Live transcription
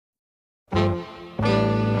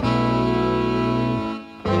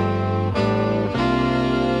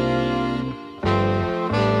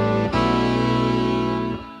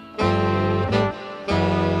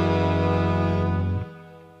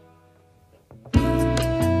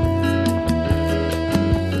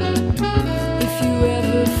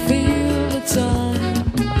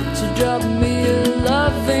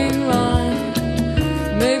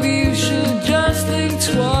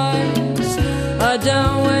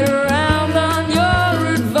get around on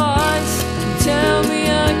your advice. Tell me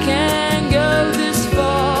I can't go this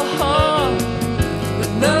far,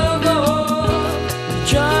 but no more.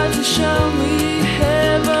 Try to show me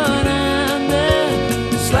heaven and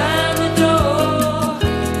then slam the door.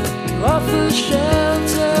 You offer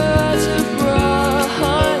shelter at a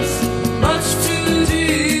price much too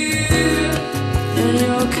dear, and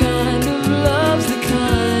your kind of love's the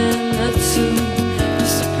kind that soon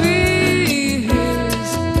disappears.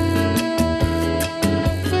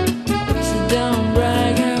 So don't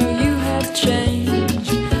brag how you have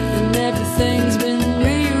changed and everything's been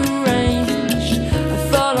rearranged. I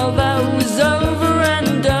thought all that was over and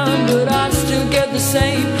done, but I still get the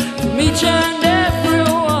same from each and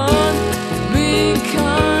everyone. Being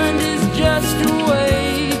kind is just a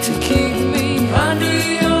way to keep me under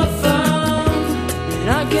your thumb, and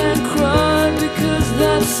I can't cry because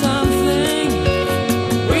that's something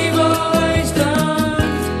we've always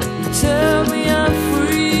done. You tell me I'm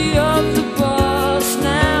free of the past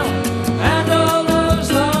now, and all those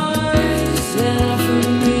lies, and offer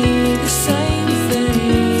me the same thing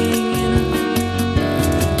in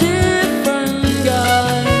a different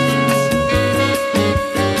guise.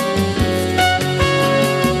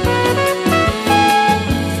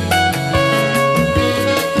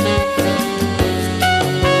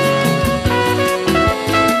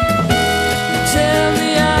 Tell me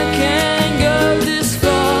I can't go this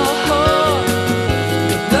far,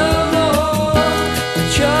 no more.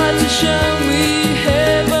 Try to show me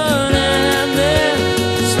heaven and then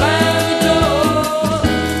slam the door.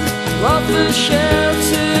 You offer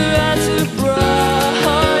shelter